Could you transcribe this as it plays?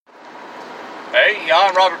Hey,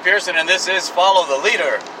 I'm Robert Pearson, and this is Follow the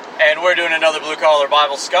Leader, and we're doing another Blue Collar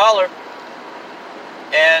Bible Scholar.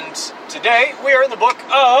 And today we are in the book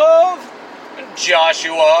of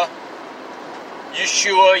Joshua,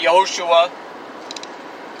 Yehoshua.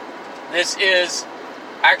 This is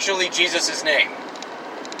actually Jesus' name.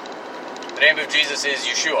 The name of Jesus is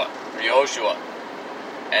Yeshua, or Yehoshua,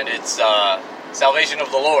 and it's salvation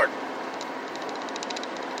of the Lord.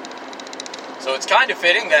 So it's kind of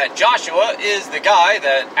fitting that Joshua is the guy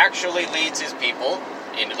that actually leads his people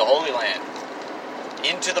into the Holy Land,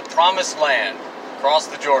 into the Promised Land, across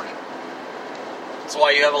the Jordan. That's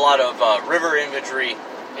why you have a lot of river imagery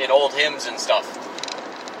in old hymns and stuff.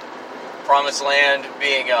 Promised Land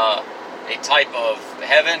being a type of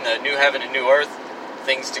heaven, a new heaven and new earth,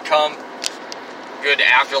 things to come, good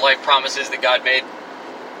afterlife promises that God made.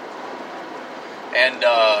 And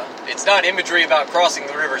it's not imagery about crossing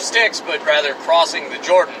the river Styx, but rather crossing the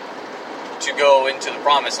Jordan to go into the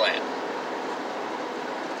Promised Land.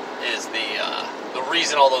 Is the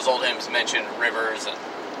reason all those old hymns mention rivers and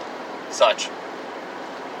such.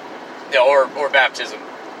 Yeah, or baptism.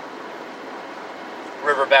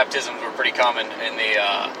 River baptisms were pretty common in the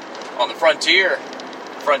on the frontier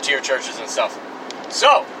churches and stuff.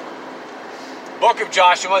 So, Book of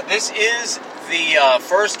Joshua. This is the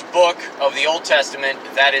first book of the Old Testament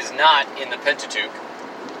that is not in the Pentateuch.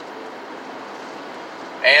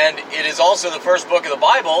 And it is also the first book of the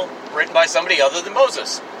Bible written by somebody other than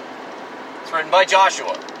Moses. It's written by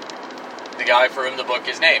Joshua, the guy for whom the book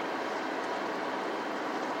is named.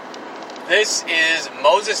 This is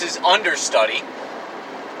Moses' understudy.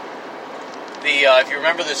 If you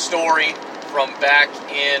remember the story from back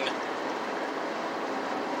in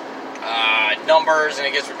Numbers, and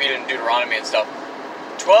it gets repeated in Deuteronomy and stuff.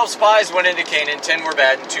 12 spies went into Canaan, 10 were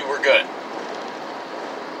bad, and 2 were good.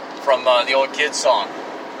 From the old kids song.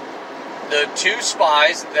 The 2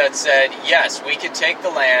 spies that said, yes, we can take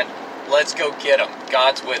the land, let's go get them.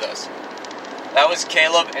 God's with us. That was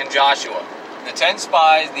Caleb and Joshua. The 10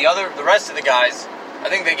 spies, the rest of the guys, I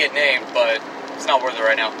think they get named, but it's not worth it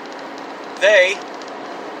right now. They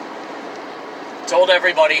told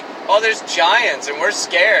everybody, oh, there's giants, and we're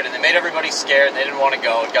scared, and they made everybody scared, and they didn't want to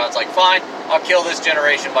go, and God's like, fine, I'll kill this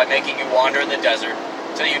generation by making you wander in the desert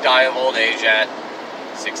until you die of old age at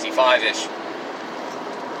 65-ish.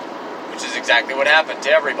 Which is exactly what happened to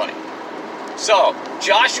everybody. So,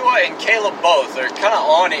 Joshua and Caleb both are kind of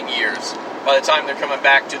on in years by the time they're coming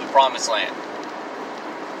back to the Promised Land.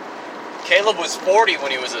 Caleb was 40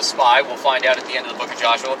 when he was a spy, we'll find out at the end of the book of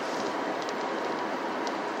Joshua.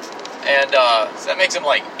 And so that makes him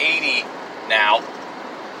like 80 now.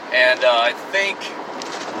 And I think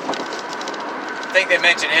they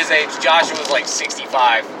mentioned his age. Joshua was like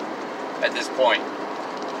 65 at this point.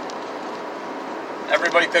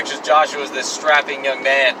 Everybody pictures Joshua as this strapping young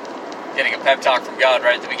man getting a pep talk from God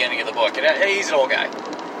right at the beginning of the book. And he's an old guy.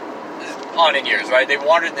 On in years, right? They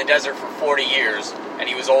wandered in the desert for 40 years, and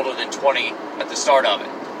he was older than 20 at the start of it.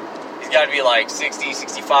 He's got to be like 60,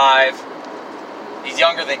 65. He's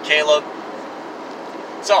younger than Caleb.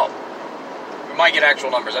 So, we might get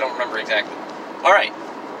actual numbers. I don't remember exactly. Alright.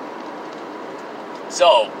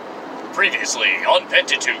 So, previously on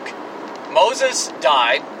Pentateuch, Moses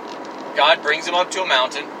died. God brings him up to a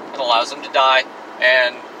mountain and allows him to die.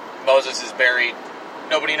 And Moses is buried.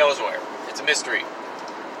 Nobody knows where. It's a mystery.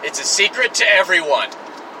 It's a secret to everyone.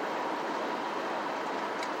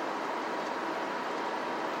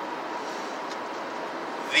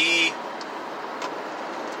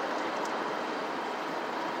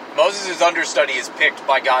 Moses' understudy is picked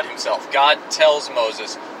by God himself. God tells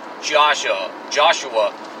Moses, Joshua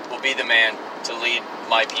will be the man to lead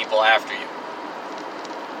my people after you.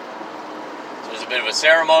 So there's a bit of a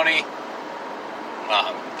ceremony,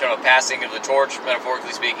 kind of a passing of the torch,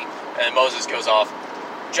 metaphorically speaking, and then Moses goes off.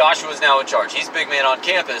 Joshua's now in charge. He's big man on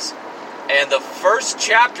campus, and the first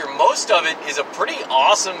chapter, most of it, is a pretty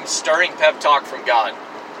awesome, stirring pep talk from God,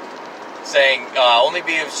 saying, only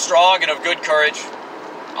be strong and of good courage.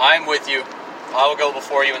 I'm with you. I will go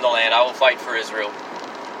before you in the land. I will fight for Israel.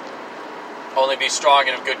 Only be strong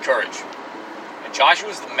and of good courage. And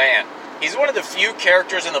Joshua's the man. He's one of the few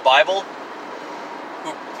characters in the Bible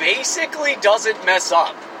who basically doesn't mess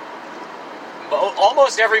up.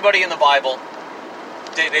 Almost everybody in the Bible,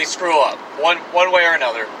 they screw up. One way or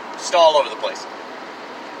another. Just all over the place.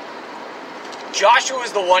 Joshua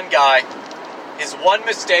is the one guy, his one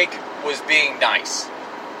mistake was being nice.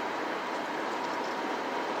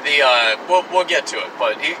 We'll get to it,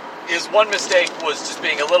 but his one mistake was just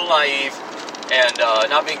being a little naive and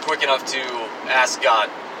not being quick enough to ask God.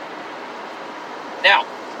 Now,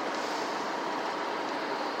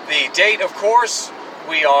 The date, of course,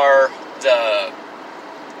 the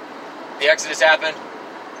Exodus happened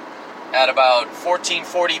at about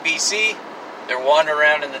 1440 BC. They're wandering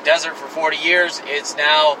around in the desert for 40 years. It's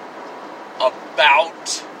now about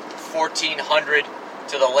 1400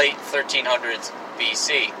 to the late 1300s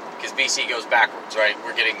BC, because BC goes backwards, right?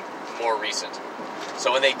 We're getting more recent.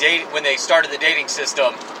 So when they started the dating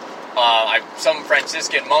system, some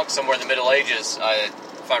Franciscan monk somewhere in the Middle Ages,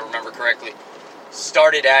 if I remember correctly,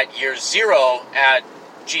 started at year 0 at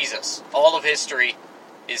Jesus. All of history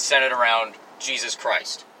is centered around Jesus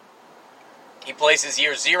Christ. He places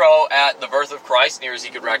year 0 at the birth of Christ, near as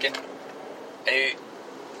he could reckon.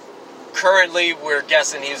 Currently, we're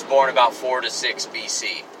guessing he was born about 4 to 6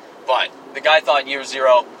 BC. But the guy thought year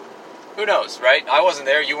 0. Who knows, right? I wasn't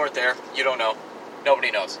there. You weren't there. You don't know.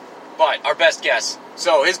 Nobody knows. But our best guess.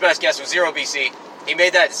 So his best guess was 0 BC. He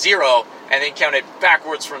made that 0 and then counted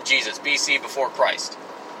backwards from Jesus, BC before Christ.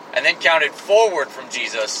 And then counted forward from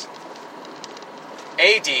Jesus,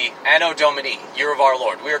 AD, Anno Domini, year of our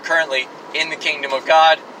Lord. We are currently in the kingdom of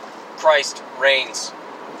God. Christ reigns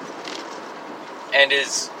and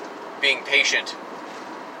is being patient,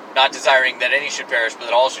 not desiring that any should perish, but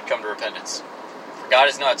that all should come to repentance. For God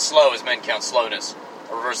is not slow as men count slowness.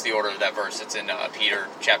 I'll reverse the order of that verse. It's in Peter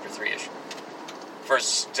chapter 3-ish.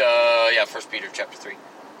 First Peter chapter 3.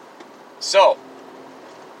 So,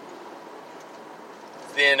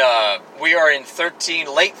 then we are in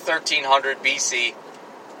late 1300 BC.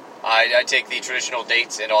 I take the traditional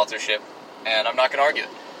dates and authorship, and I'm not going to argue it.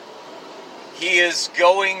 He is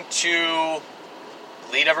going to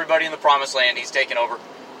lead everybody in the promised land. He's taken over.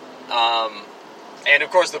 And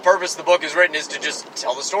of course, the purpose the book is written is to just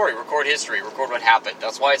tell the story, record history, record what happened.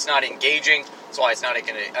 That's why it's not engaging. That's why it's not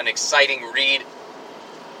an exciting read.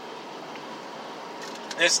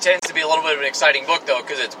 This tends to be a little bit of an exciting book, though,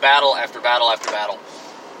 because it's battle after battle after battle.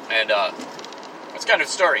 And it's kind of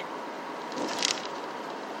stirring.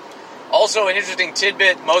 Also, an interesting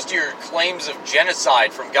tidbit, most of your claims of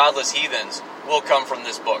genocide from godless heathens will come from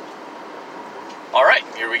this book. Alright,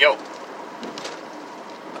 here we go.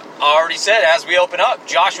 I already said, as we open up,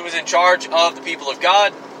 Joshua was in charge of the people of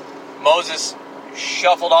God. Moses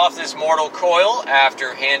shuffled off this mortal coil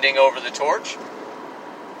after handing over the torch.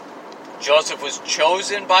 Joseph was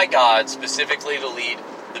chosen by God specifically to lead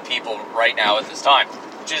the people right now at this time,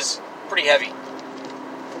 which is pretty heavy.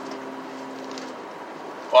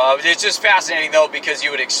 Well, it's just fascinating, though, because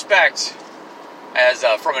you would expect, as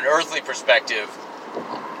from an earthly perspective,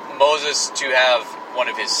 Moses to have one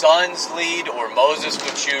of his sons lead, or Moses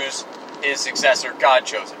would choose his successor. God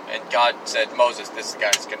chose him, and God said, Moses, this is the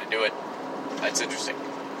guy that's going to do it. That's interesting.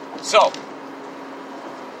 So,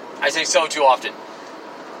 I say so too often.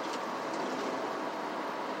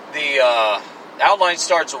 The outline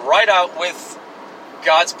starts right out with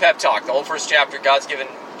God's pep talk. The whole first chapter, God's given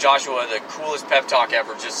Joshua the coolest pep talk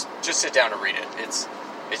ever. Just sit down and read it. It's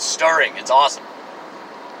stirring. It's awesome.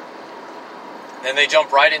 Then they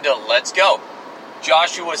jump right into let's go.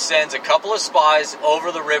 Joshua sends a couple of spies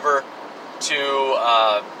over the river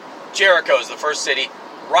to Jericho, is the first city.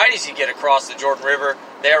 Right as you get across the Jordan River,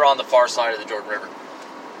 they're on the far side of the Jordan River.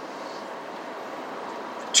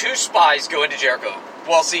 2 spies go into Jericho.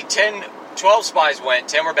 Well, see, 12 spies went,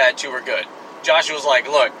 10 were bad, 2 were good. Joshua was like,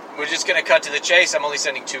 look, we're just going to cut to the chase. I'm only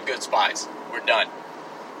sending 2 good spies. We're done.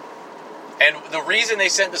 And the reason they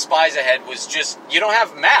sent the spies ahead was just, you don't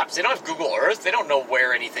have maps. They don't have Google Earth. They don't know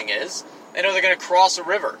where anything is. They know they're going to cross a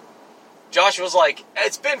river. Joshua's like,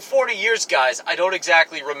 it's been 40 years, guys. I don't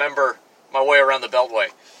exactly remember my way around the Beltway.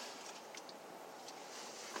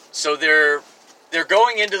 So they're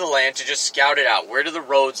going into the land to just scout it out. Where do the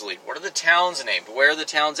roads lead? What are the towns named? Where are the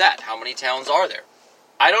towns at? How many towns are there?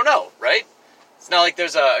 I don't know, right? It's not like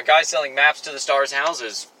there's a guy selling maps to the stars'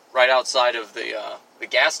 houses right outside of the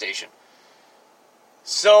gas station.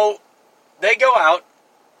 So they go out,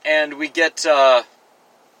 and we get a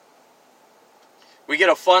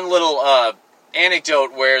fun little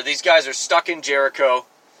anecdote where these guys are stuck in Jericho,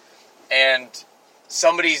 and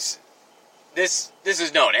this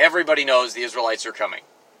is known. Everybody knows the Israelites are coming.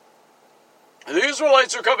 The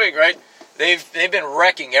Israelites are coming, right? They've been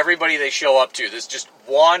wrecking everybody they show up to. This just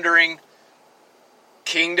wandering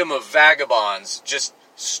kingdom of vagabonds, just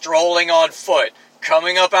strolling on foot,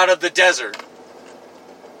 coming up out of the desert.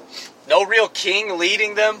 No real king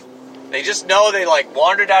leading them. They just know they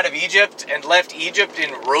wandered out of Egypt and left Egypt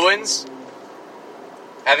in ruins,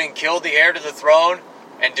 having killed the heir to the throne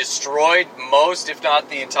and destroyed most, if not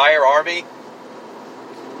the entire army.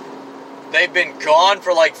 They've been gone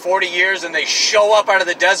for 40 years, and they show up out of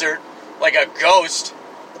the desert like a ghost,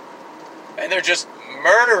 and they're just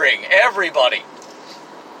murdering everybody.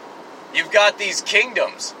 You've got these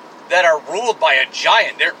kingdoms that are ruled by a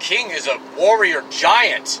giant. Their king is a warrior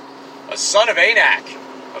giant, a son of Anak,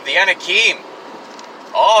 of the Anakim,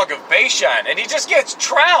 Og of Bashan, and he just gets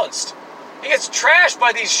trounced. He gets trashed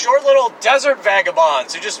by these short little desert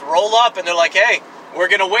vagabonds who just roll up and they're like, hey, we're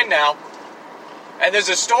going to win now. And there's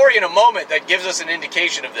a story in a moment that gives us an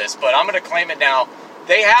indication of this, but I'm going to claim it now.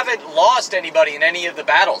 They haven't lost anybody in any of the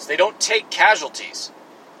battles. They don't take casualties.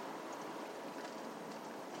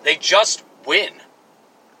 They just win.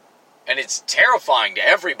 And it's terrifying to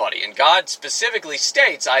everybody. And God specifically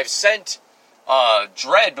states, I've sent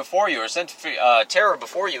dread before you, or sent terror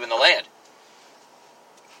before you in the land.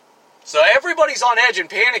 So everybody's on edge and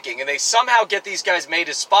panicking, and they somehow get these guys made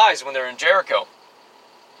as spies when they're in Jericho.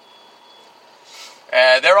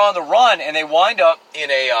 They're on the run, and they wind up in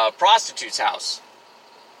a prostitute's house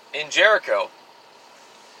in Jericho.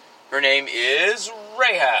 Her name is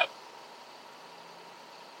Rahab.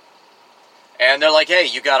 And they're like, hey,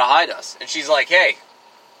 you gotta hide us. And she's like, hey,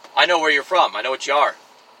 I know where you're from. I know what you are.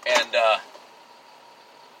 And I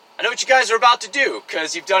know what you guys are about to do,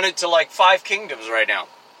 because you've done it to like 5 kingdoms right now.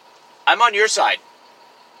 I'm on your side.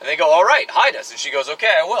 And they go, all right, hide us. And she goes,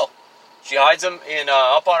 okay, I will. She hides them in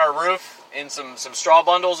up on our roof in some straw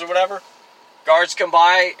bundles or whatever. Guards come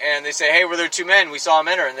by, and they say, hey, were there 2 men? We saw them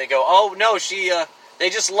enter. And they go, oh, no, they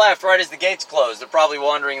just left right as the gates closed. They're probably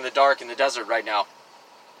wandering in the dark in the desert right now.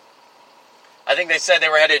 I think they said they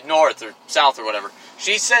were headed north or south or whatever.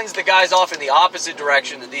 She sends the guys off in the opposite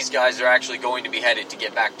direction that these guys are actually going to be headed to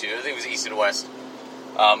get back to. I think it was east and west.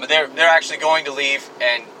 But they're actually going to leave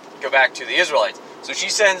and go back to the Israelites. So she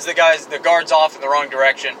sends the guards off in the wrong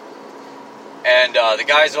direction. And the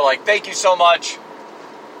guys are like, thank you so much.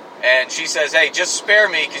 And she says, hey, just spare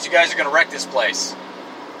me, because you guys are going to wreck this place.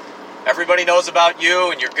 Everybody knows about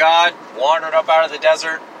you and your God wandering up out of the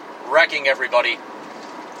desert, wrecking everybody.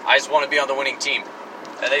 I just want to be on the winning team.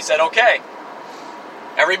 And they said, okay.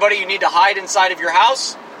 Everybody, you need to hide inside of your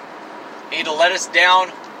house. You need to let us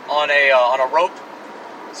down on a rope.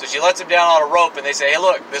 So she lets them down on a rope, and they say, hey,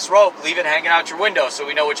 look, this rope, leave it hanging out your window so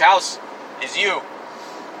we know which house is you.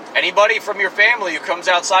 Anybody from your family who comes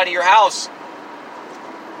outside of your house,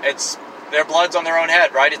 it's their blood's on their own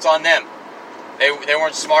head, right? It's on them. They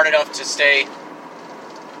weren't smart enough to stay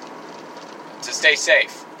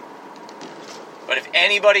safe. But if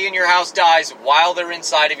anybody in your house dies while they're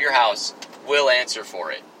inside of your house, we'll answer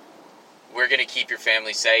for it. We're going to keep your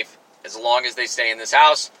family safe as long as they stay in this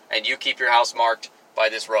house, and you keep your house marked by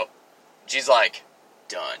this rope. She's like,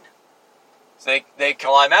 done. So they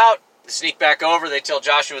climb out, they sneak back over, they tell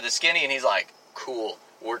Joshua the skinny, and he's like, cool,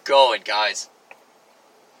 we're going, guys.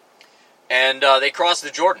 And they cross the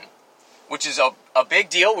Jordan, which is a big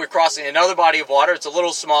deal. We're crossing another body of water. It's a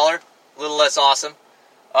little smaller, a little less awesome.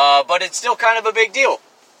 But it's still kind of a big deal,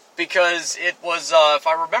 because it was, if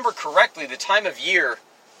I remember correctly, the time of year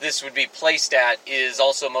this would be placed at is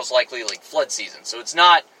also most likely like flood season. So it's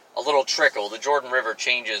not a little trickle. The Jordan River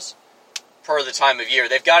changes per the time of year.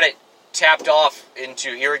 They've got it tapped off into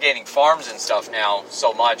irrigating farms and stuff now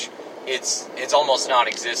so much, it's almost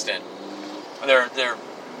non-existent.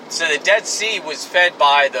 So the Dead Sea was fed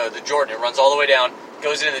by the Jordan. It runs all the way down,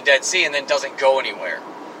 goes into the Dead Sea, and then doesn't go anywhere.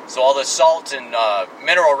 So all the salt and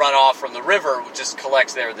mineral runoff from the river just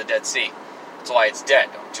collects there in the Dead Sea. That's why it's dead.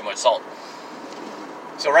 Too much salt.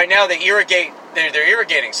 So right now they irrigate. They're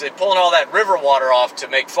irrigating. So they're pulling all that river water off to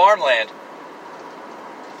make farmland,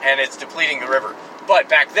 and it's depleting the river. But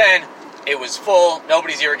back then, it was full.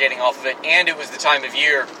 Nobody's irrigating off of it, and it was the time of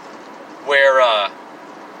year where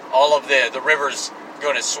all of the river's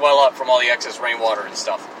going to swell up from all the excess rainwater and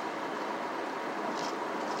stuff.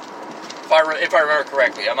 If I remember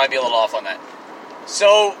correctly, I might be a little off on that.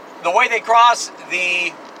 So the way they cross,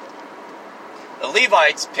 the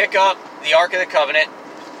Levites pick up the Ark of the Covenant,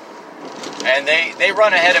 and they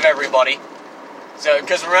run ahead of everybody. So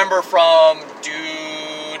because remember from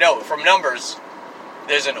Numbers,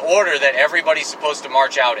 there's an order that everybody's supposed to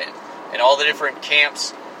march out in, and all the different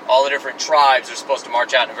camps, all the different tribes are supposed to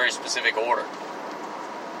march out in a very specific order.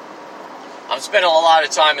 I'm spending a lot of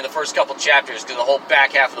time in the first couple chapters because the whole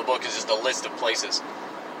back half of the book is just a list of places.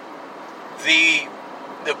 The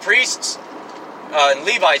priests and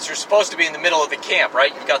Levites are supposed to be in the middle of the camp,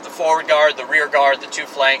 right? You've got the forward guard, the rear guard, the 2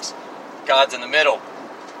 flanks. God's in the middle.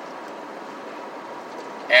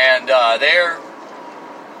 And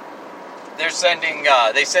they send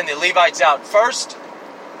the Levites out first,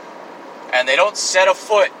 and they don't set a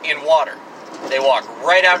foot in water. They walk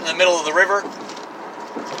right out in the middle of the river.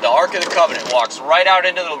 The Ark of the Covenant walks right out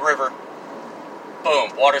into the river.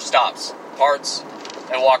 Boom, water stops, parts,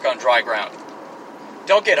 and walk on dry ground.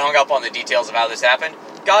 Don't get hung up on the details of how this happened.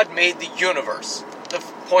 God made the universe. The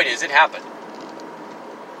point is, it happened.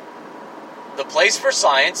 The place for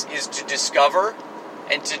science is to discover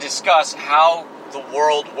and to discuss how the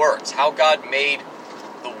world works, how God made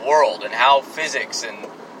the world, and how physics and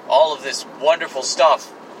all of this wonderful stuff.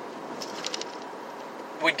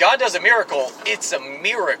 When God does a miracle, it's a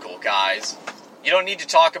miracle, guys. You don't need to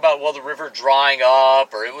talk about, well, the river drying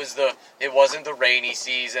up, or it wasn't the rainy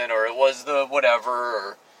season, or it was the whatever.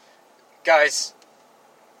 Or, guys,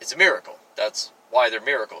 it's a miracle. That's why they're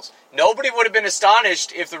miracles. Nobody would have been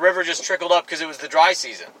astonished if the river just trickled up because it was the dry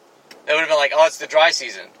season. They would have been like, oh, it's the dry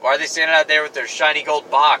season. Why are they standing out there with their shiny gold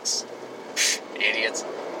box? Idiots.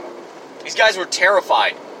 These guys were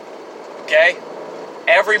terrified. Okay?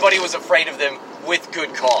 Everybody was afraid of them with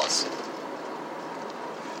good cause.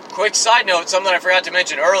 Quick side note, something I forgot to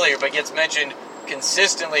mention earlier, but gets mentioned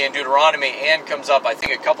consistently in Deuteronomy and comes up, I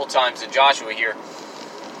think, a couple times in Joshua here,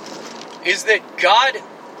 is that God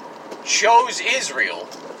chose Israel,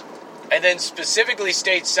 and then specifically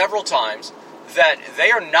states several times that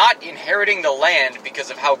they are not inheriting the land because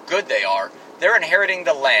of how good they are. They're inheriting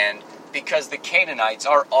the land because the Canaanites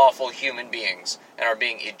are awful human beings and are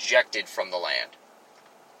being ejected from the land.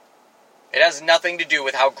 It has nothing to do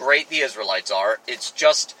with how great the Israelites are. It's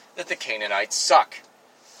just that the Canaanites suck.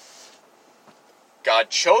 God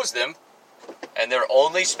chose them, and they're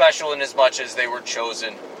only special in as much as they were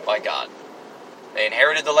chosen by God. They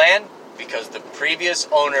inherited the land because the previous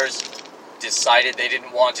owners decided they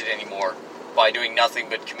didn't want it anymore by doing nothing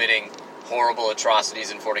but committing horrible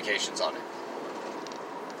atrocities and fornications on it.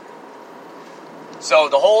 So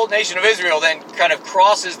the whole nation of Israel then kind of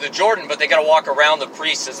crosses the Jordan, but they got to walk around the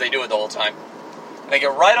priests as they do it the whole time. They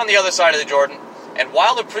get right on the other side of the Jordan, and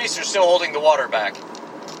while the priests are still holding the water back,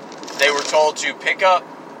 they were told to pick up,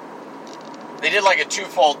 they did like a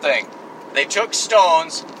twofold thing. They took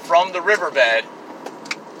stones from the riverbed,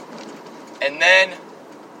 and then,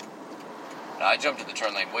 no, I jumped in the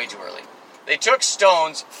turn lane way too early. They took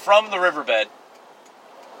stones from the riverbed,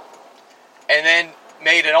 and then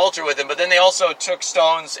made an altar with them, but then they also took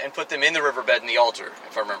stones and put them in the riverbed in the altar,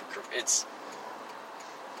 if I remember. It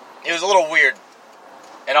was a little weird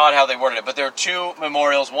and odd how they worded it, but there are two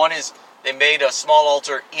memorials. One is they made a small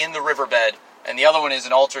altar in the riverbed, and the other one is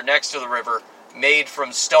an altar next to the river made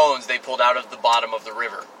from stones they pulled out of the bottom of the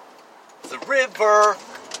river. The river!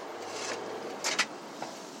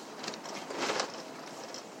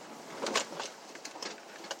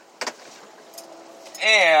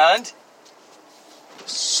 And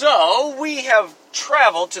so we have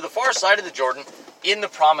traveled to the far side of the Jordan in the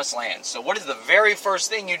Promised Land. So what is the very first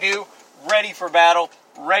thing you do? Ready for battle,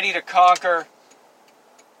 ready to conquer.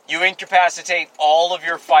 You incapacitate all of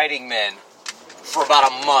your fighting men for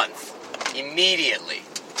about a month. Immediately.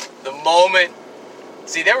 The moment...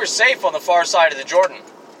 See, they were safe on the far side of the Jordan.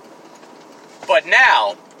 But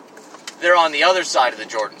now, they're on the other side of the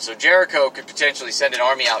Jordan. So Jericho could potentially send an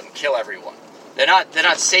army out and kill everyone. They're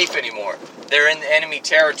not safe anymore. They're in enemy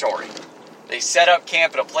territory. They set up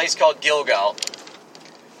camp at a place called Gilgal.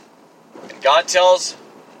 And God tells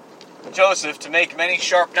Joseph to make many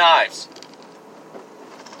sharp knives.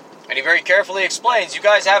 And he very carefully explains, you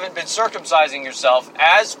guys haven't been circumcising yourself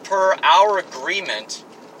as per our agreement,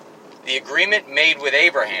 the agreement made with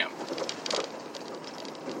Abraham.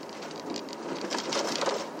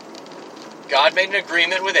 God made an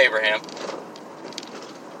agreement with Abraham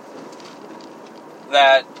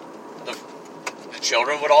that the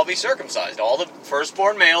children would all be circumcised. All the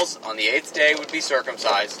firstborn males on the 8th day would be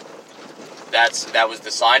circumcised. That was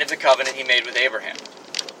the sign of the covenant he made with Abraham.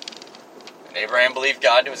 And Abraham believed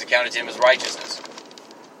God, and it was accounted to him as righteousness.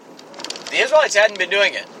 The Israelites hadn't been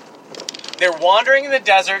doing it. They're wandering in the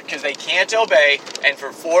desert because they can't obey, and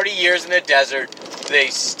for 40 years in the desert, they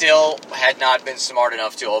still had not been smart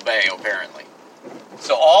enough to obey, apparently.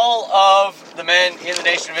 So all of the men in the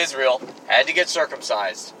nation of Israel had to get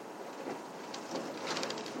circumcised.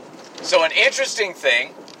 So an interesting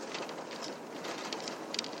thing,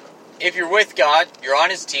 if you're with God, you're on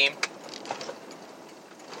his team,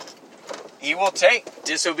 he will take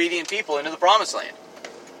disobedient people into the Promised Land.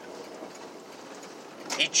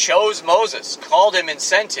 He chose Moses, called him and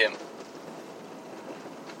sent him,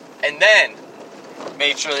 and then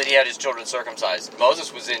made sure that he had his children circumcised.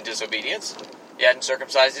 Moses was in disobedience. He hadn't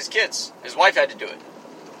circumcised his kids. His wife had to do it.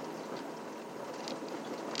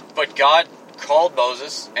 But God called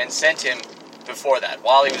Moses and sent him before that,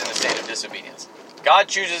 while he was in the state of disobedience. God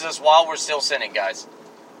chooses us while we're still sinning, guys.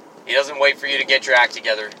 He doesn't wait for you to get your act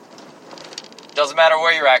together. Doesn't matter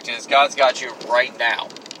where your act is, God's got you right now.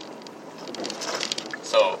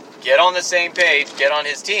 So, get on the same page, get on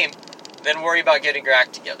his team, then worry about getting your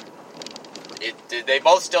act together. They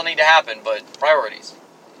both still need to happen, but priorities.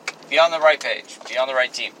 Be on the right page. Be on the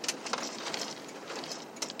right team.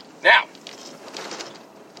 Now,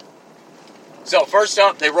 so first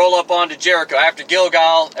up, they roll up onto Jericho. After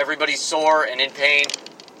Gilgal, everybody's sore and in pain.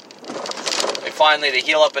 They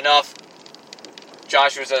heal up enough.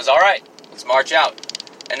 Joshua says, all right, let's march out.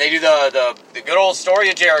 And they do the good old story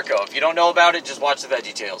of Jericho. If you don't know about it, just watch the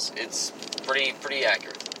VeggieTales. It's pretty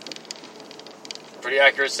accurate. Pretty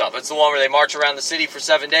accurate stuff. It's the one where they march around the city for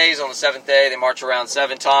 7 days. On the 7th day, they march around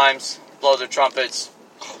 7 times, blow their trumpets,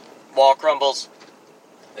 wall crumbles.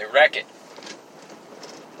 They wreck it.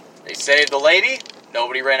 They save the lady.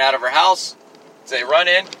 Nobody ran out of her house. So they run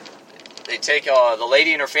in. They take the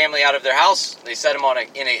lady and her family out of their house. They set them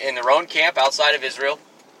in their own camp outside of Israel.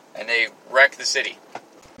 And they wreck the city.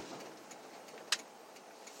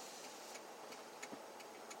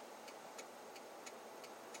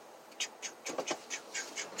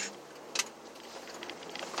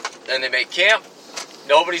 Then they make camp.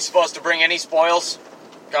 Nobody's supposed to bring any spoils.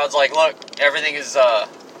 God's like, look, everything is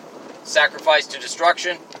sacrificed to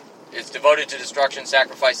destruction. It's devoted to destruction.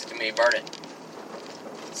 Sacrifice it to me. Burn it.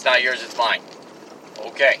 It's not yours, it's mine.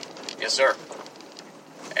 Okay. Yes, sir.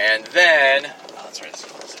 And then... let's write this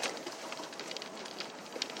close.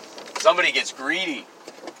 Somebody gets greedy.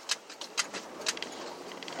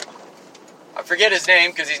 I forget his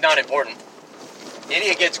name because he's not important. The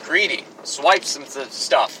idiot gets greedy. Swipes some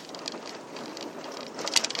stuff.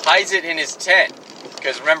 Hides it in his tent.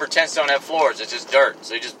 Because remember, tents don't have floors. It's just dirt.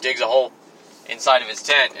 So he just digs a hole inside of his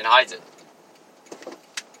tent and hides it.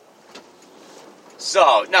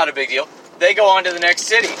 So, not a big deal. They go on to the next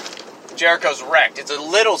city. Jericho's wrecked. It's a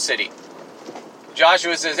little city.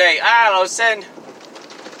 Joshua says, hey, I don't know,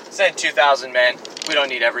 send 2,000 men. We don't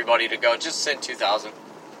need everybody to go. Just send 2,000.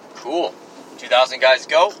 Cool. 2,000 guys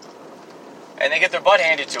go. And they get their butt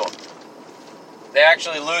handed to them. They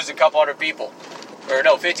actually lose a couple hundred people. Or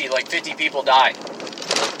no, 50 people die.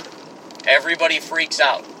 Everybody freaks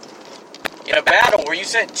out. In a battle where you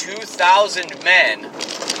sent 2,000 men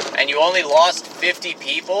and you only lost 50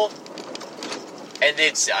 people, and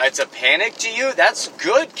it's a panic to you, that's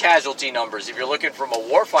good casualty numbers if you're looking from a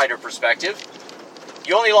warfighter perspective.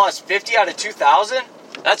 You only lost 50 out of 2,000?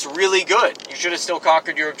 That's really good. You should have still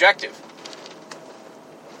conquered your objective.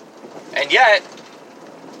 And yet,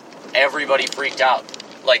 everybody freaked out.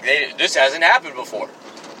 Like, this hasn't happened before.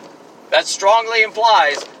 That strongly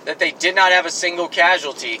implies that they did not have a single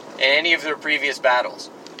casualty in any of their previous battles,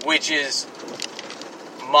 which is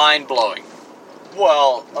mind-blowing.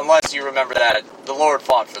 Well, unless you remember that the Lord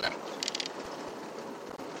fought for them.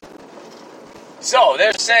 So,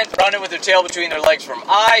 they're sent running with their tail between their legs from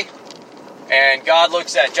Ai, and God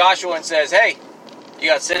looks at Joshua and says, hey, you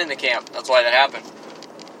got sin in the camp. That's why that happened.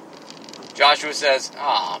 Joshua says,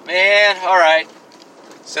 oh man, alright.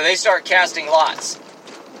 So they start casting lots.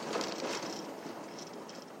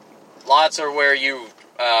 Lots are where you,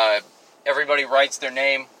 everybody writes their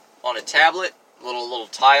name on a tablet, little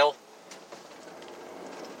tile.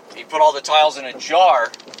 You put all the tiles in a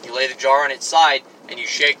jar, you lay the jar on its side, and you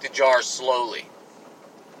shake the jar slowly.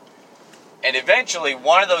 And eventually,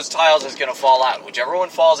 one of those tiles is going to fall out. Whichever one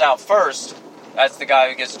falls out first, that's the guy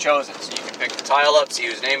who gets chosen. So you can pick the tile up, see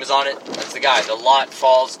whose name is on it. That's the guy. The lot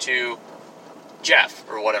falls to Jeff,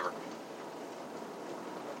 or whatever.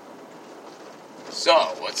 So,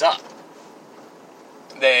 what's up?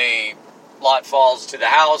 Lot falls to the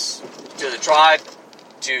house, to the tribe,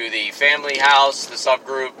 to the family house, the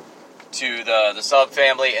subgroup, to the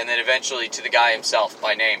sub-family, and then eventually to the guy himself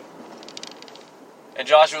by name. And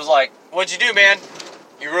Joshua's like, what'd you do, man?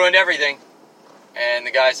 You ruined everything. And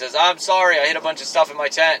the guy says, I'm sorry, I hid a bunch of stuff in my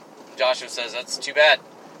tent. Joshua says, that's too bad.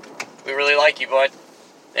 We really like you, bud.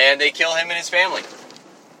 And they kill him and his family.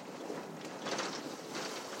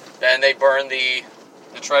 Then they burn the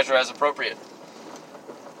treasure as appropriate.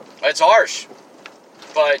 It's harsh.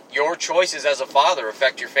 But your choices as a father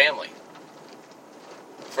affect your family.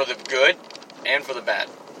 For the good and for the bad.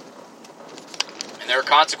 And there are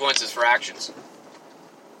consequences for actions.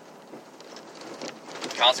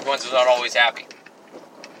 Consequences aren't always happy.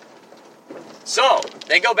 So,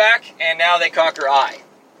 they go back, and now they conquer Ai.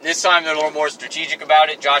 This time they're a little more strategic about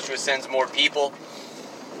it. Joshua sends more people.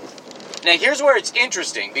 Now, here's where it's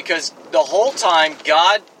interesting, because the whole time,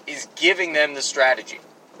 God is giving them the strategy.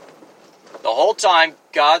 The whole time,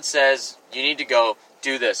 God says, you need to go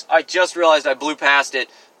do this. I just realized I blew past it.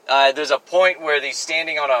 There's a point where he's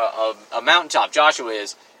standing on a mountaintop, Joshua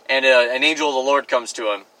is, and an angel of the Lord comes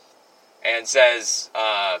to him and says,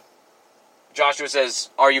 Joshua says,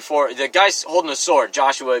 are you for... The guy's holding a sword.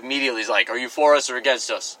 Joshua immediately is like, are you for us or against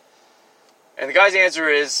us? And the guy's answer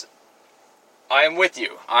is, I am with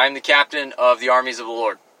you. I am the captain of the armies of the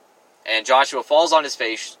Lord. And Joshua falls on his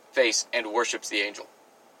face and worships the angel.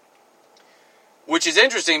 Which is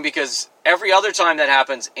interesting because every other time that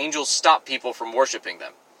happens, angels stop people from worshiping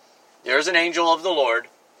them. There's an angel of the Lord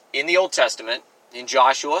in the Old Testament, in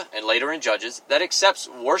Joshua and later in Judges, that accepts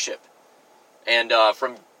worship. And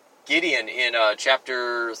from Gideon in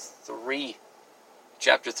chapter 3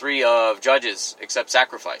 of Judges, accepts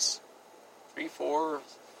sacrifice. 3, 4,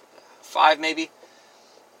 5 maybe.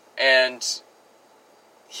 And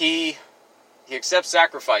he accepts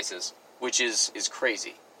sacrifices, which is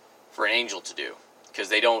crazy for an angel to do. Because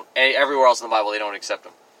they don't, everywhere else in the Bible, they don't accept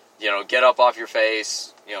them. Get up off your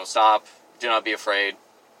face, stop, do not be afraid.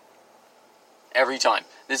 Every time.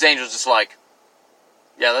 This angel's just like,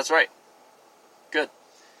 yeah, that's right. Good.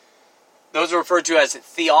 Those are referred to as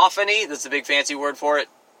theophany. That's a big fancy word for it.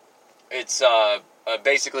 It's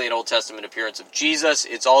basically an Old Testament appearance of Jesus.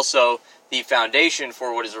 It's also the foundation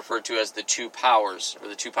for what is referred to as the two powers, or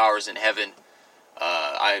the two powers in heaven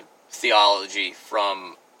theology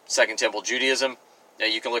from Second Temple Judaism. Now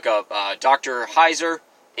you can look up Dr. Heiser,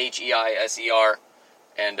 Heiser,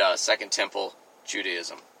 and Second Temple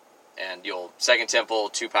Judaism. And Second Temple,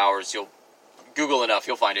 two powers, you'll Google enough,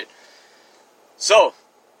 you'll find it. So,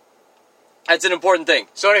 that's an important thing.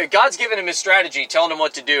 So anyway, God's given him his strategy, telling him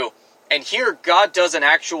what to do. And here, God does an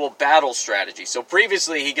actual battle strategy. So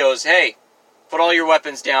previously, he goes, hey, put all your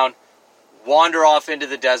weapons down, wander off into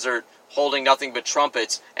the desert, holding nothing but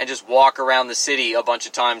trumpets, and just walk around the city a bunch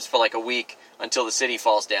of times for like a week until the city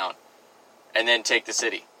falls down. And then take the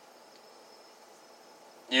city.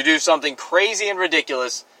 You do something crazy and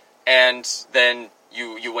ridiculous, and then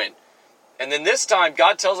you win. And then this time,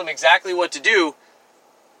 God tells him exactly what to do,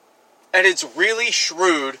 and it's really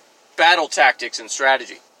shrewd battle tactics and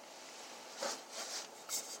strategy.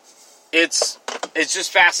 It's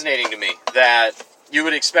just fascinating to me that you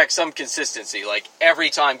would expect some consistency. Like,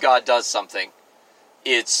 every time God does something,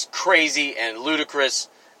 it's crazy and ludicrous,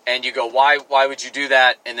 and you go, why would you do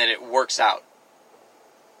that? And then it works out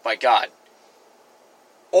by God.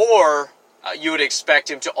 Or you would expect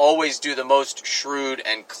him to always do the most shrewd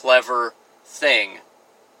and clever thing,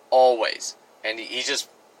 always. And he just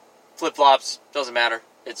flip-flops, doesn't matter.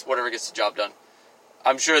 It's whatever gets the job done.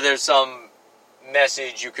 I'm sure there's some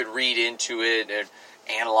message you could read into it and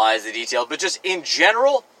analyze the detail, but just in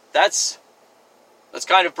general, that's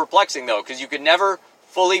kind of perplexing, though, because you could never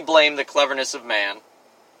fully blame the cleverness of man,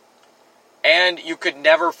 and you could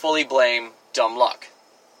never fully blame dumb luck.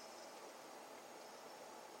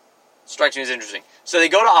 Strikes me as interesting. So they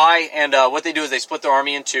go to Ai, and what they do is they split their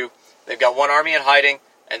army in two. They've got one army in hiding,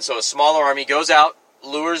 and so a smaller army goes out,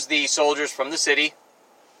 lures the soldiers from the city,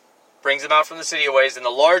 brings them out from the city a ways, and the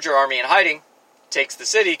larger army in hiding takes the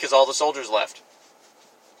city because all the soldiers left.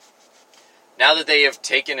 Now that they have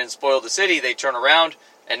taken and spoiled the city, they turn around,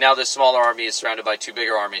 and now this smaller army is surrounded by two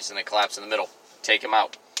bigger armies, and they collapse in the middle. Take them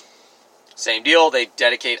out. Same deal, they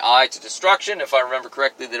dedicate Ai to destruction. If I remember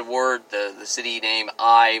correctly, the city name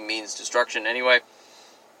Ai means destruction anyway.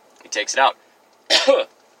 He takes it out.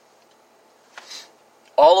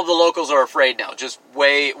 All of the locals are afraid now, just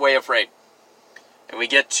way, way afraid. And we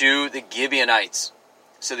get to the Gibeonites.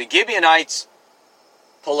 So the Gibeonites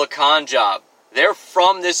pull a con job. They're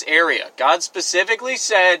from this area. God specifically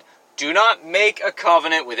said, do not make a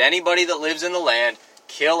covenant with anybody that lives in the land.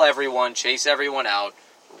 Kill everyone, chase everyone out,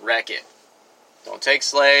 wreck it. Don't take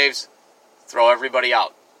slaves, throw everybody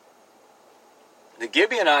out. The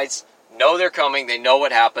Gibeonites know they're coming, they know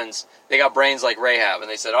what happens. They got brains like Rahab, and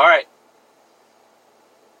they said, all right,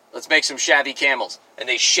 let's make some shabby camels. And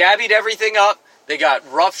they shabbied everything up. They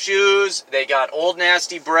got rough shoes, they got old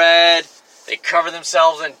nasty bread, they cover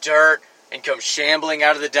themselves in dirt and come shambling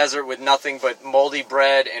out of the desert with nothing but moldy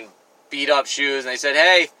bread and beat up shoes. And they said,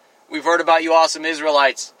 hey, we've heard about you awesome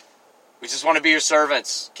Israelites. We just want to be your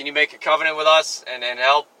servants. Can you make a covenant with us and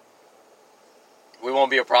help? We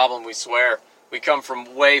won't be a problem, we swear. We come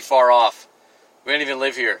from way far off. We don't even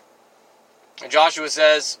live here. And Joshua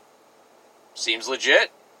says, seems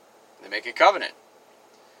legit. They make a covenant.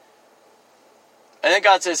 And then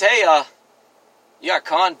God says, hey, you got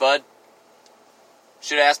conned, bud.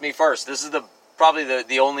 Should have asked me first. This is probably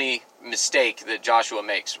the only mistake that Joshua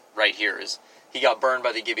makes right here is he got burned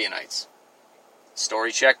by the Gibeonites.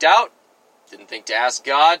 Story checked out. Didn't think to ask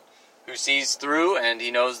God, who sees through, and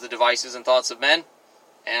he knows the devices and thoughts of men.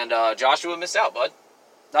 And Joshua missed out, bud.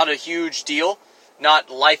 Not a huge deal. Not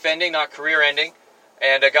life-ending, not career-ending.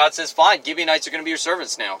 And God says, fine, Gibeonites are going to be your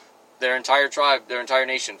servants now. Their entire tribe, their entire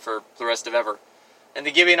nation for the rest of ever. And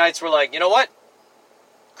the Gibeonites were like, you know what?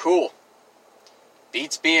 Cool.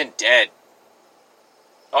 Beats being dead.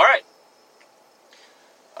 All right.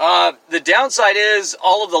 The downside is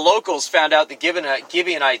all of the locals found out the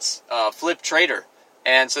Gibeonites flipped traitor,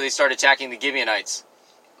 and so they started attacking the Gibeonites.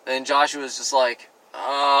 Then Joshua was just like,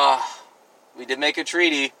 we did make a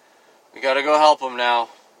treaty. We gotta go help them now.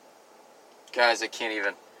 Guys, I can't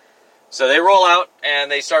even. So they roll out,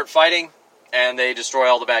 and they start fighting, and they destroy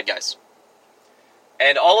all the bad guys.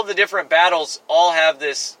 And all of the different battles all have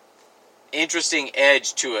this interesting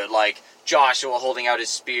edge to it, like Joshua holding out his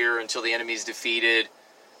spear until the enemy's defeated.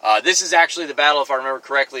 This is actually the battle, if I remember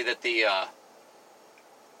correctly, that there's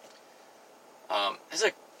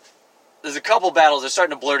a couple battles. They're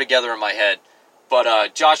starting to blur together in my head.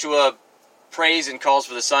 But Joshua prays and calls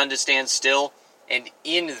for the sun to stand still. And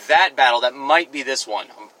in that battle, that might be this one.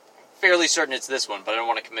 I'm fairly certain it's this one, but I don't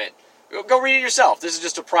want to commit. Go read it yourself. This is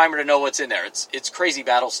just a primer to know what's in there. It's crazy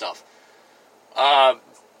battle stuff. God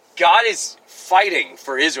is fighting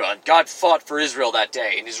for Israel. God fought for Israel that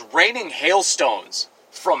day. And is raining hailstones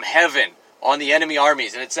from heaven on the enemy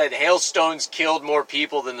armies. And it said hailstones killed more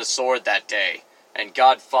people than the sword that day. And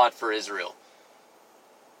God fought for Israel.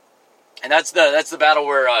 And that's the battle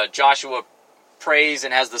where Joshua prays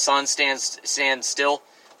and has the sun stand still.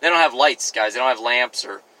 They don't have lights, guys. They don't have lamps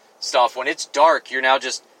or stuff. When it's dark, you're now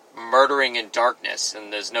just murdering in darkness,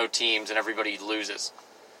 and there's no teams, and everybody loses.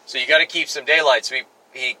 So you got to keep some daylight. So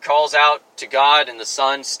he calls out to God, and the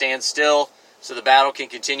sun stands still, so the battle can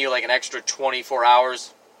continue like an extra 24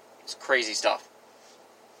 hours. It's crazy stuff.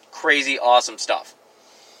 Crazy, awesome stuff.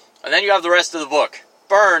 And then you have the rest of the book.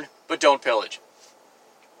 Burn, but don't pillage.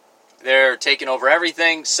 They're taking over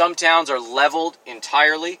everything. Some towns are leveled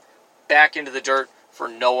entirely back into the dirt for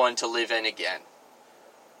no one to live in again.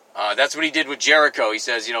 That's what he did with Jericho. He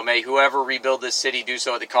says, may whoever rebuild this city do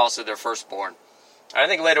so at the cost of their firstborn. I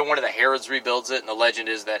think later one of the Herods rebuilds it, and the legend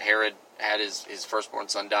is that Herod had his firstborn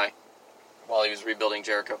son die while he was rebuilding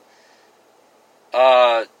Jericho.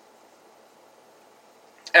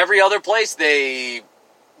 Every other place,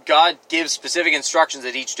 God gives specific instructions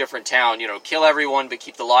at each different town. Kill everyone, but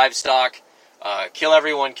keep the livestock. Kill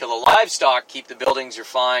everyone, kill the livestock, keep the buildings, you're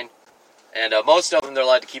fine. And most of them, they're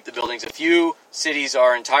allowed to keep the buildings. A few cities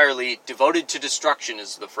are entirely devoted to destruction,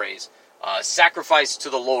 is the phrase. Sacrifice to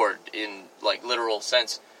the Lord, in literal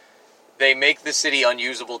sense. They make the city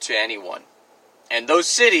unusable to anyone. And those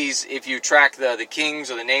cities, if you track the kings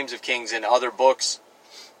or the names of kings in other books,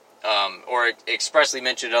 or expressly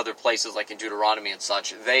mentioned in other places like in Deuteronomy and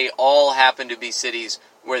such, they all happen to be cities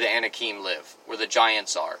where the Anakim live, where the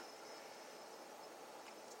giants are.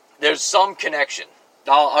 There's some connection.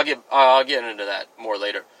 I'll get into that more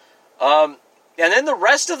later. And then the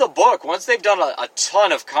rest of the book, once they've done a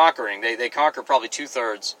ton of conquering, they conquer probably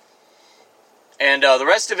 2/3. And the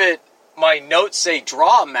rest of it, my notes say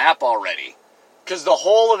draw a map already. Because the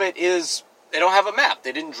whole of it is, they don't have a map.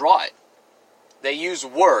 They didn't draw it. They use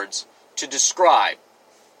words to describe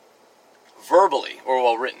verbally,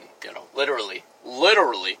 or written, literally,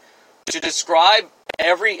 to describe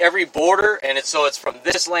every border, and it's from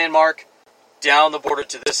this landmark down the border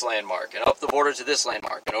to this landmark, and up the border to this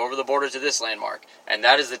landmark, and over the border to this landmark, and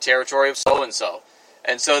that is the territory of so-and-so.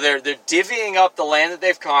 And so they're divvying up the land that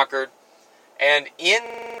they've conquered, and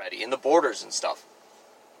in the borders and stuff.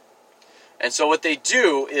 And so what they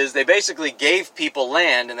do is they basically gave people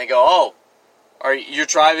land, and they go, your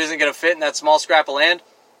tribe isn't going to fit in that small scrap of land?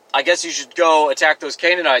 I guess you should go attack those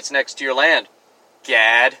Canaanites next to your land.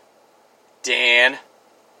 Gad, Dan,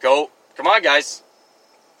 go. Come on, guys.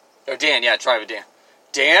 Or Dan, yeah, tribe of Dan.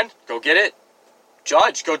 Dan, go get it.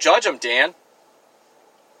 Go judge them, Dan.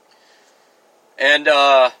 And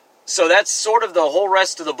so that's sort of the whole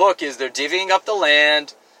rest of the book, is they're divvying up the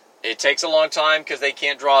land. It takes a long time because they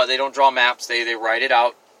don't draw maps. They write it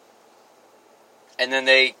out. And then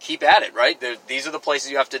they keep at it, right? These are the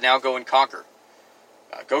places you have to now go and conquer.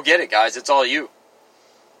 Go get it, guys. It's all you.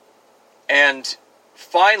 And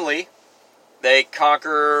finally, they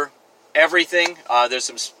conquer everything. There's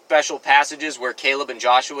some special passages where Caleb and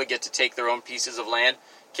Joshua get to take their own pieces of land.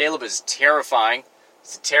 Caleb is terrifying.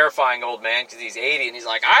 He's a terrifying old man because he's 80, and he's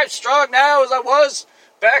like, I'm strong now as I was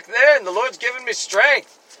back then. The Lord's given me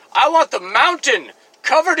strength. I want the mountain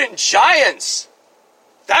covered in giants.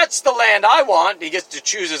 That's the land I want. He gets to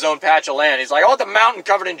choose his own patch of land. He's like, I want the mountain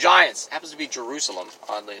covered in giants. Happens to be Jerusalem,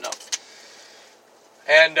 oddly enough.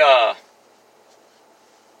 And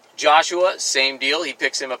Joshua, same deal. He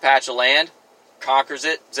picks him a patch of land, conquers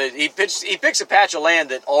it. So he picks a patch of land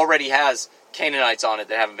that already has Canaanites on it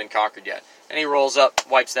that haven't been conquered yet. And he rolls up,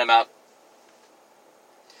 wipes them out.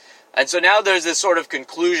 And so now there's this sort of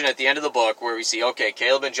conclusion at the end of the book where we see, okay,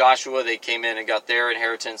 Caleb and Joshua, they came in and got their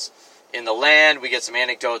inheritance in the land. We get some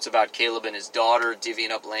anecdotes about Caleb and his daughter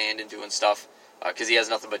divvying up land and doing stuff. because he has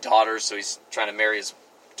nothing but daughters, so he's trying to marry his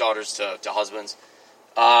daughters to husbands.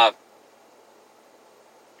 And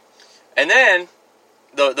then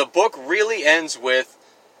the book really ends with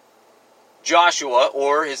Joshua,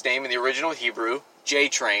 or his name in the original Hebrew,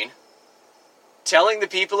 J-Train, telling the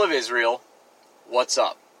people of Israel what's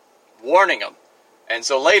up, warning them. And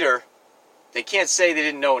so later, they can't say they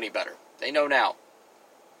didn't know any better. They know now.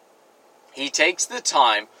 He takes the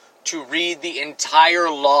time to read the entire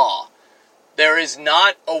law. There is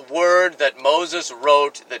not a word that Moses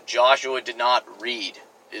wrote that Joshua did not read,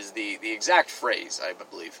 is the exact phrase, I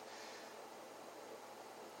believe.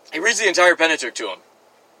 He reads the entire Pentateuch to him.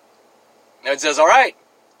 And it says, all right,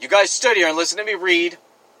 you guys stood here and listen to me read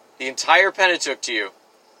the entire Pentateuch to you.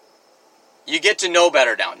 You get to know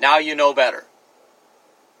better now. Now you know better.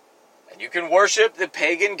 And you can worship the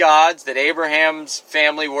pagan gods that Abraham's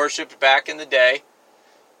family worshipped back in the day.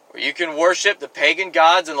 Or you can worship the pagan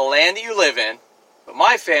gods in the land that you live in. But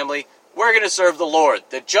my family, we're going to serve the Lord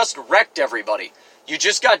that just wrecked everybody. You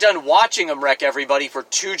just got done watching them wreck everybody for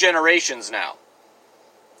 2 generations now.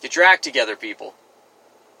 Get your act together, people.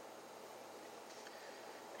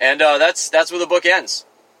 And that's where the book ends.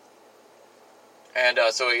 And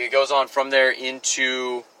so it goes on from there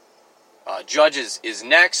into Judges is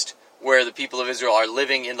next, where the people of Israel are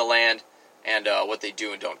living in the land and what they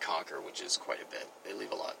do and don't conquer, which is quite a bit. They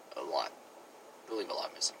leave a lot. They leave a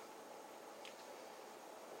lot missing.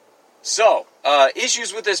 So,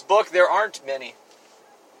 issues with this book, there aren't many.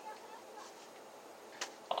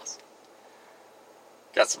 Awesome.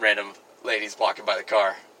 Got some random ladies walking by the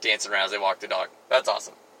car, dancing around as they walk the dog. That's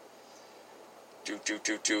awesome.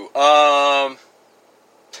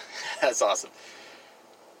 That's awesome.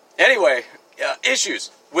 Anyway,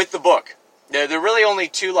 issues with the book. There are really only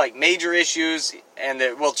 2 major issues, and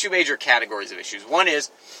 2 major categories of issues. One is,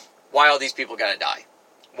 why all these people gotta die?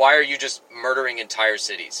 Why are you just murdering entire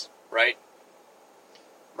cities, right?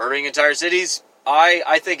 Murdering entire cities,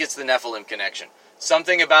 I think it's the Nephilim connection.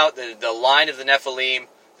 Something about the line of the Nephilim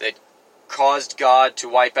that caused God to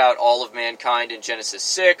wipe out all of mankind in Genesis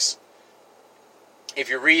 6. If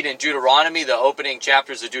you read in Deuteronomy, the opening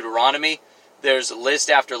chapters of Deuteronomy, there's list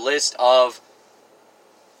after list of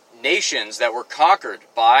nations that were conquered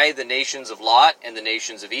by the nations of Lot and the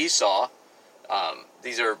nations of Esau.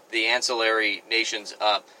 These are the ancillary nations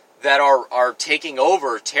that are taking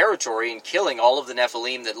over territory and killing all of the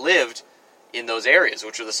Nephilim that lived in those areas,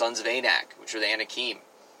 which are the sons of Anak, which are the Anakim.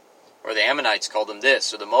 Or the Ammonites called them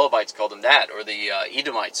this, or the Moabites called them that, or the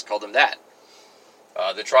Edomites called them that.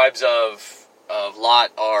 The tribes of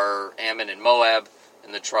Lot are Ammon and Moab,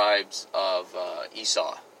 and the tribes of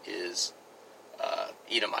Esau is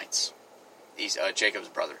Edomites, Jacob's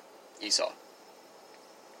brother, Esau.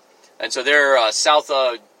 And so they're south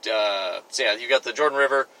of, you've got the Jordan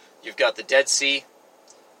River, you've got the Dead Sea,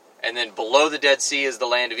 and then below the Dead Sea is the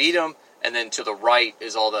land of Edom, and then to the right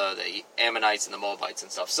is all the Ammonites and the Moabites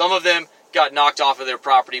and stuff. Some of them got knocked off of their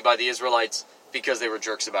property by the Israelites because they were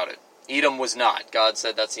jerks about it. Edom was not. God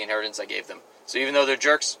said, that's the inheritance I gave them. So even though they're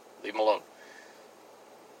jerks, leave them alone.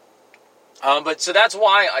 So that's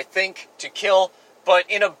why I think to kill. But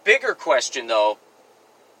in a bigger question, though,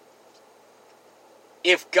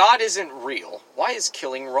 if God isn't real, why is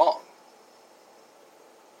killing wrong?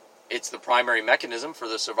 It's the primary mechanism for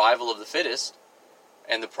the survival of the fittest,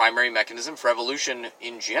 and the primary mechanism for evolution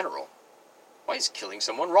in general. Why is killing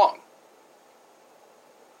someone wrong?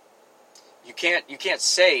 You can't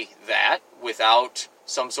say that without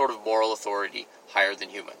some sort of moral authority higher than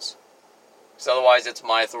humans. Because otherwise it's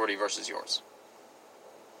my authority versus yours.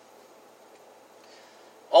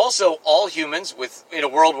 Also, all humans, in a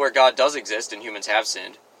world where God does exist and humans have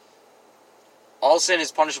sinned, all sin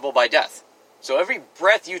is punishable by death. So every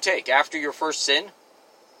breath you take after your first sin,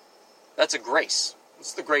 that's a grace.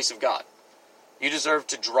 It's the grace of God. You deserve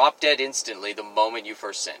to drop dead instantly the moment you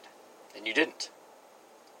first sinned. And you didn't.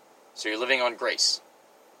 So you're living on grace.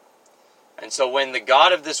 And so when the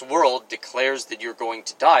God of this world declares that you're going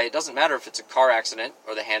to die, it doesn't matter if it's a car accident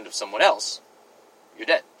or the hand of someone else. You're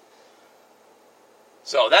dead.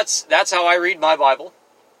 So that's how I read my Bible.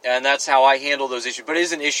 And that's how I handle those issues. But it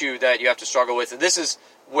is an issue that you have to struggle with. And this is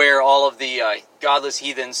where all of the godless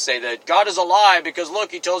heathens say that God is a lie because,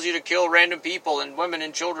 look, he tells you to kill random people and women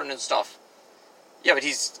and children and stuff. Yeah, but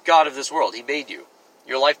he's God of this world. He made you.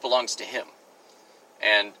 Your life belongs to him.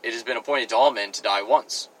 And it has been appointed to all men to die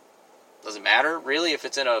once. Doesn't matter, really, if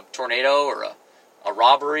it's in a tornado or a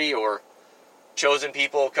robbery or chosen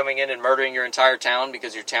people coming in and murdering your entire town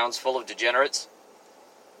because your town's full of degenerates.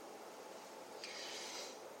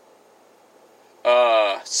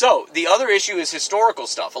 So, the other issue is historical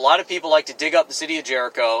stuff. A lot of people like to dig up the city of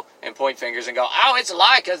Jericho and point fingers and go, oh, it's a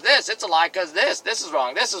lie because this, it's a lie because this is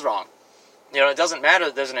wrong, this is wrong. It doesn't matter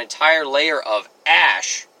that there's an entire layer of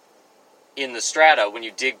ash in the strata when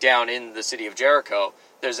you dig down in the city of Jericho.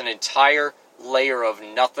 There's an entire layer of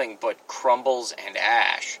nothing but crumbles and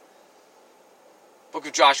ash. Book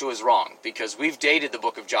of Joshua is wrong, because we've dated the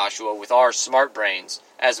Book of Joshua with our smart brains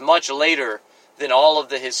as much later than all of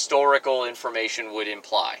the historical information would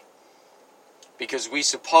imply. Because we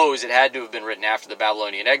suppose it had to have been written after the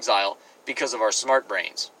Babylonian exile because of our smart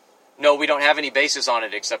brains. No, we don't have any basis on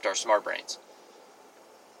it except our smart brains.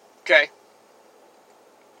 Okay?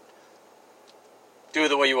 Do it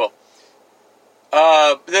the way you will.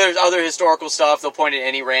 There's other historical stuff. They'll point at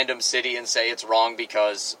any random city and say it's wrong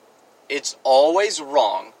because it's always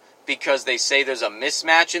wrong because they say there's a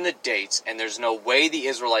mismatch in the dates and there's no way the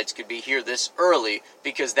Israelites could be here this early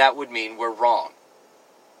because that would mean we're wrong.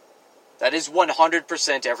 That is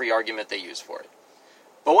 100% every argument they use for it.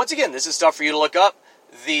 But once again, this is stuff for you to look up.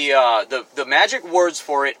 The magic words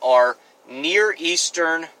for it are Near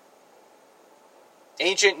Eastern,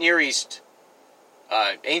 Ancient Near Eastern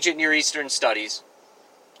studies,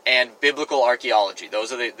 and biblical archaeology.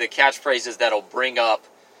 Those are the catchphrases that'll bring up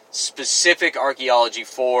specific archaeology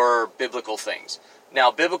for biblical things.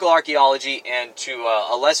 Now, biblical archaeology, and to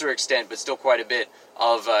a lesser extent, but still quite a bit,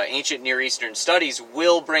 of ancient Near Eastern studies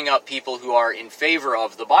will bring up people who are in favor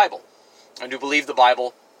of the Bible, and who believe the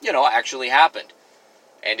Bible, actually happened,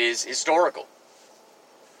 and is historical.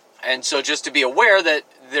 And so just to be aware that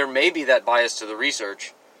there may be that bias to the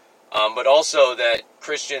research, but also that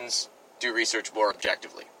Christians do research more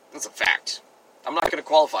objectively. That's a fact. I'm not going to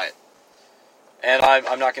qualify it. And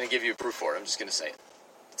I'm not going to give you proof for it. I'm just going to say it.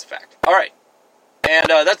 It's a fact. All right. And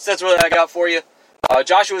that's what I got for you.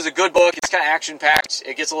 Joshua is a good book. It's kind of action-packed.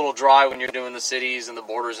 It gets a little dry when you're doing the cities and the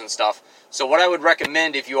borders and stuff. So what I would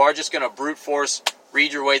recommend, if you are just going to brute force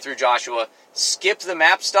read your way through Joshua, skip the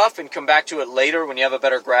map stuff and come back to it later when you have a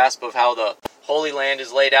better grasp of how the Holy Land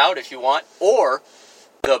is laid out, if you want. Or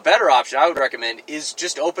the better option I would recommend is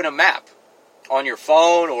just open a map on your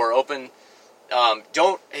phone or open...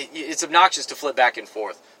 it's obnoxious to flip back and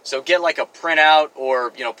forth. So get like a printout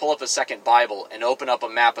or, pull up a second Bible and open up a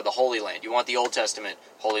map of the Holy Land. You want the Old Testament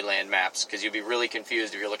Holy Land maps because you'd be really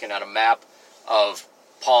confused if you're looking at a map of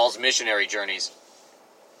Paul's missionary journeys.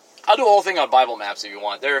 I'll do a whole thing on Bible maps if you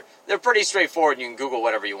want. They're pretty straightforward and you can Google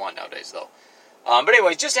whatever you want nowadays though. But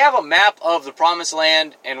anyway, just have a map of the Promised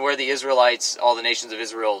Land and where the Israelites, all the nations of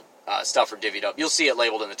Israel stuff are divvied up. You'll see it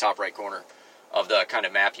labeled in the top right corner of the kind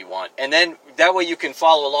of map you want. And then that way you can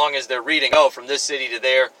follow along as they're reading, from this city to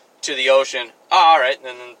there, to the ocean. All right, and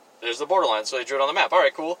then there's the borderline, so they drew it on the map. All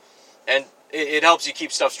right, cool. And it helps you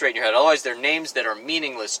keep stuff straight in your head. Otherwise, they're names that are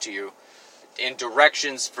meaningless to you in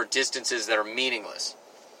directions for distances that are meaningless.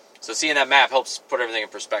 So seeing that map helps put everything in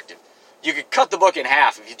perspective. You could cut the book in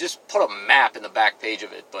half if you just put a map in the back page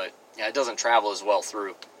of it, but it doesn't travel as well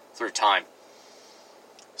through time.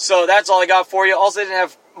 So that's all I got for you. Also, they didn't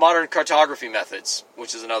have modern cartography methods,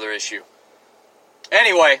 which is another issue.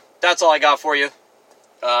 Anyway, that's all I got for you.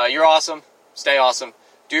 You're awesome. Stay awesome.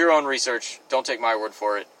 Do your own research. Don't take my word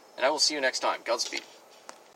for it. And I will see you next time. Godspeed.